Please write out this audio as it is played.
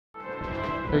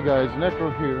Hey guys,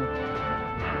 Necro here.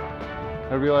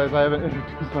 I realize I haven't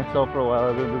introduced myself for a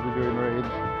while. I've been busy doing raids.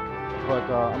 But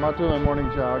I'm out doing my morning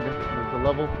jog. There's a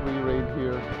level 3 raid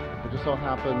here. It just so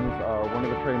happens one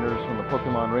of the trainers from the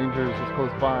Pokemon Rangers is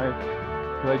close by.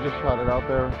 I just shot it out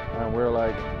there and we're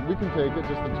like, we can take it,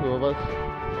 just the two of us.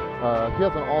 He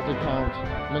has an alt account.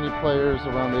 Many players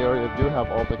around the area do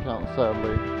have alt accounts,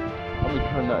 sadly. Let me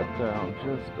turn that down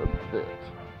just a bit.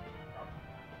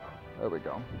 There we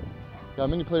go. Yeah,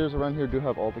 many players around here do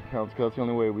have alt accounts because that's the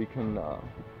only way we can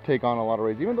take on a lot of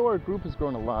raids. Even though our group has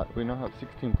grown a lot, we now have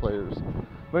 16 players.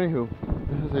 But anywho,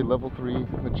 this is a level 3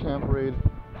 Machamp raid.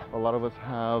 A lot of us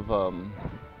have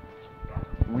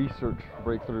research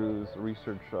breakthroughs,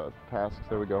 research tasks,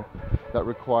 there we go, that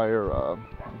require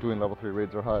doing level 3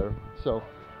 raids or higher. So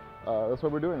that's why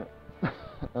we're doing it.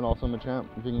 And also Machamp,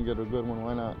 if you can get a good one,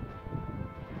 why not?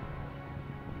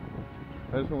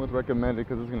 I just went with recommended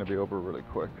because it's going to be over really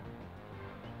quick.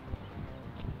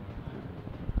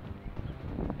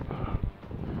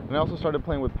 And I also started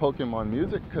playing with Pokemon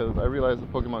music because I realized that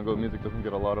Pokemon Go music doesn't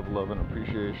get a lot of love and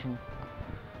appreciation.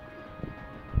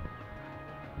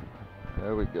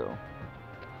 There we go.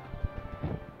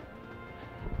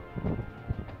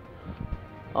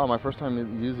 Oh, my first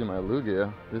time using my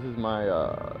Lugia. This is my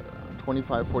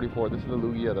 2544. This is the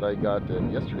Lugia that I got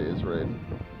in yesterday's raid.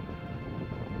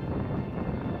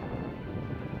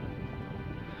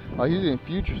 He's using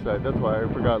Future Sight, that's why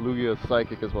I forgot Lugia is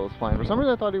Psychic as well as Flying. For some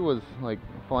reason I thought he was like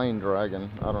Flying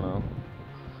Dragon, I don't know.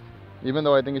 Even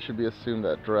though I think it should be assumed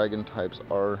that Dragon types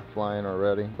are flying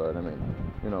already, but I mean,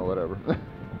 you know, whatever.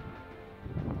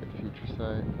 Future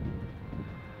Sight.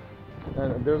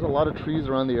 And there's a lot of trees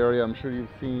around the area. I'm sure you've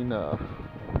seen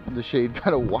the shade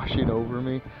kind of washing over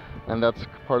me, and that's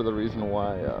part of the reason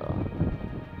why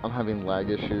I'm having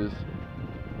lag issues.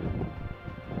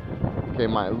 Okay,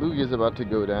 my Lugia is about to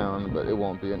go down, but it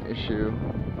won't be an issue.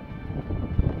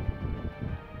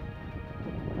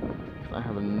 I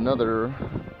have another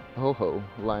Ho-Ho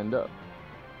lined up.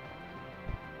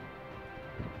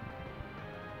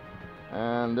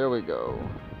 And there we go.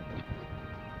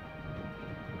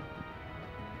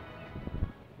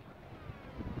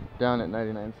 Down at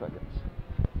 99 seconds.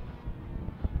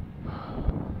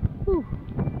 Whew.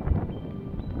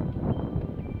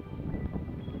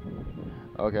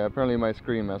 Okay, apparently my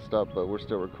screen messed up, but we're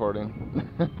still recording.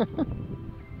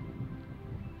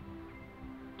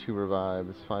 2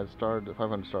 revives,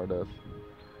 500 Stardust.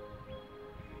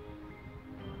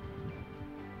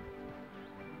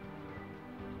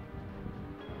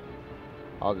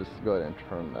 I'll just go ahead and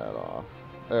turn that off.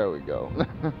 There we go.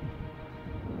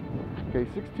 Okay,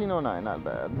 1609, not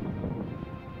bad.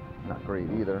 Not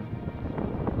great either.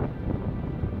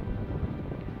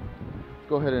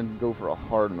 Go ahead and go for a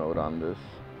hard mode on this.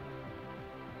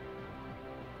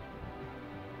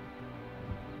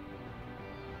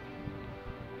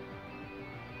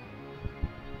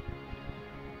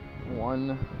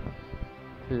 One,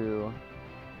 two.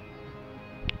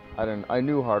 I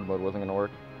knew hard mode wasn't gonna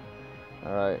work.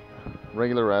 Alright.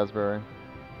 Regular raspberry.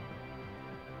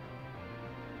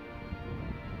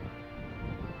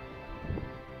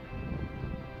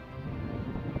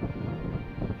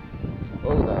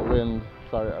 Oh, that wind.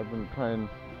 Sorry, I've been trying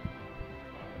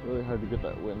really hard to get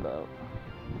that wind out.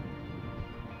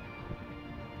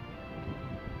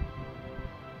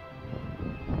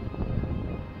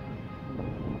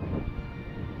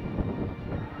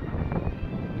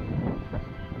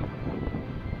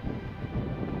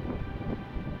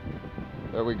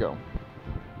 There we go.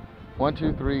 1,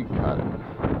 2, 3, got it.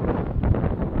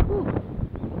 Woo.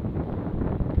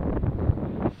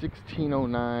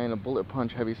 1609, a bullet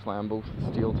punch, heavy slam, both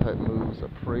steel type moves,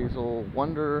 appraisal,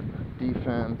 wonder,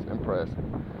 defense, impress.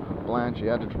 Blanche, you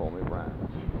had to troll me, Blanche.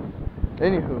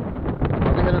 Anywho,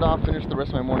 I'll be headed off, finish the rest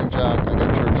of my morning jog. I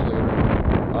got church later.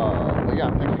 But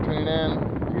yeah, thanks for tuning in.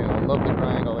 You know, love the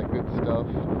grind, all that good stuff.